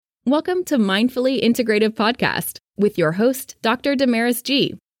Welcome to Mindfully Integrative Podcast with your host, Dr. Damaris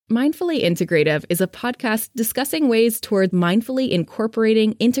G. Mindfully Integrative is a podcast discussing ways toward mindfully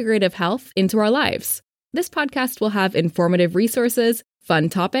incorporating integrative health into our lives. This podcast will have informative resources, fun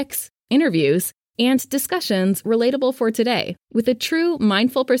topics, interviews, and discussions relatable for today with a true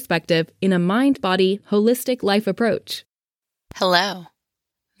mindful perspective in a mind-body, holistic life approach. Hello.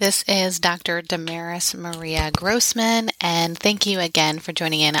 This is Dr. Damaris Maria Grossman, and thank you again for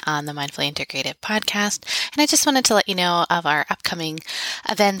joining in on the Mindfully Integrative podcast. And I just wanted to let you know of our upcoming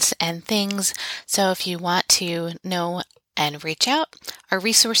events and things. So if you want to know and reach out, our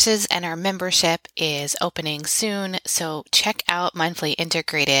resources and our membership is opening soon. So check out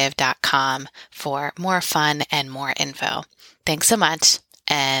mindfullyintegrative.com for more fun and more info. Thanks so much,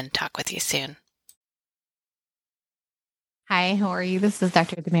 and talk with you soon. Hi, how are you? This is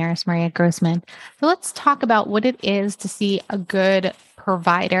Dr. Damaris Maria Grossman. So let's talk about what it is to see a good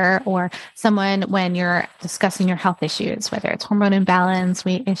provider or someone when you're discussing your health issues, whether it's hormone imbalance,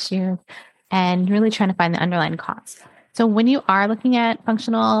 weight issues, and really trying to find the underlying cause. So when you are looking at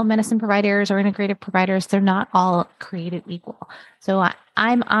functional medicine providers or integrative providers, they're not all created equal. So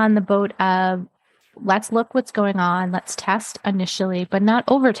I'm on the boat of let's look what's going on. Let's test initially, but not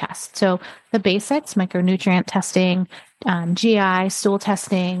over test. So the basics, micronutrient testing, GI, stool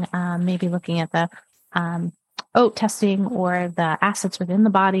testing, maybe looking at the OAT testing or the acids within the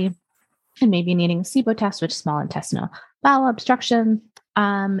body, and maybe needing a SIBO test, which is small intestinal bowel obstruction.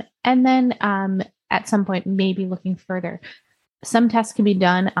 And then at some point, maybe looking further. Some tests can be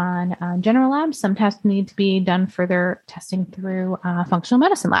done on general labs. Some tests need to be done further testing through functional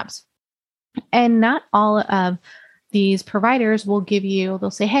medicine labs. And not all of these providers will give you, they'll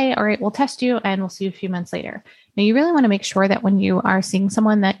say, hey, all right, we'll test you and we'll see you a few months later. Now, you really want to make sure that when you are seeing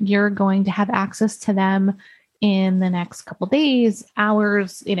someone that you're going to have access to them in the next couple of days,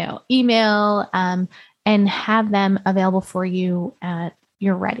 hours, email, and have them available for you at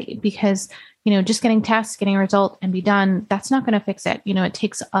you're ready. Because just getting tests, getting a result and be done, that's not going to fix it. It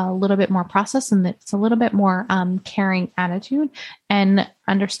takes a little bit more process and it's a little bit more caring attitude and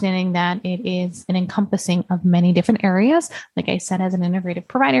understanding that it is an encompassing of many different areas. Like I said, as an integrative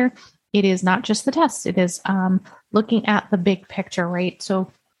provider, it is not just the tests. It is looking at the big picture, right?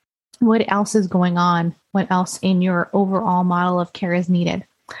 So what else is going on? What else in your overall model of care is needed?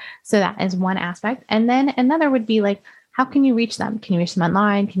 So that is one aspect. And then another would be like, how can you reach them? Can you reach them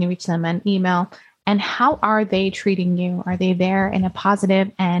online? Can you reach them on email? And how are they treating you? Are they there in a positive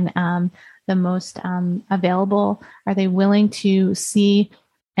and the most available? Are they willing to see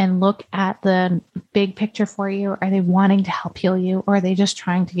and look at the big picture for you? Are they wanting to help heal you? Or are they just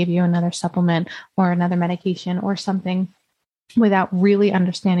trying to give you another supplement or another medication or something without really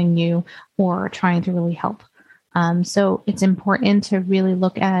understanding you or trying to really help? So it's important to really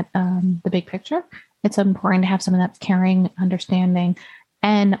look at the big picture. It's important to have someone that's caring, understanding,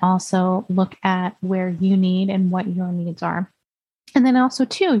 and also look at where you need and what your needs are. And then also,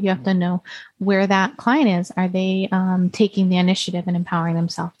 too, you have to know where that client is. Are they taking the initiative and empowering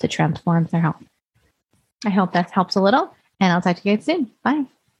themselves to transform their health? I hope that helps a little, and I'll talk to you guys soon. Bye.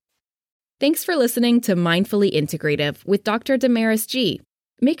 Thanks for listening to Mindfully Integrative with Dr. Damaris G.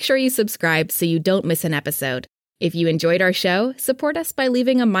 Make sure you subscribe so you don't miss an episode. If you enjoyed our show, support us by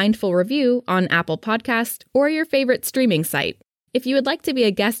leaving a mindful review on Apple Podcast or your favorite streaming site. If you would like to be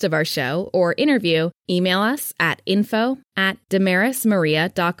a guest of our show or interview, email us at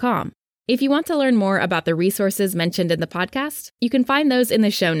info@damarismaria.com. If you want to learn more about the resources mentioned in the podcast, you can find those in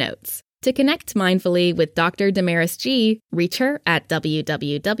the show notes. To connect mindfully with Dr. Damaris G, reach her at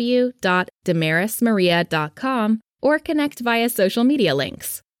www.damarismaria.com or connect via social media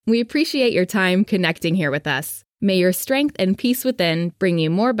links. We appreciate your time connecting here with us. May your strength and peace within bring you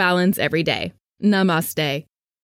more balance every day. Namaste.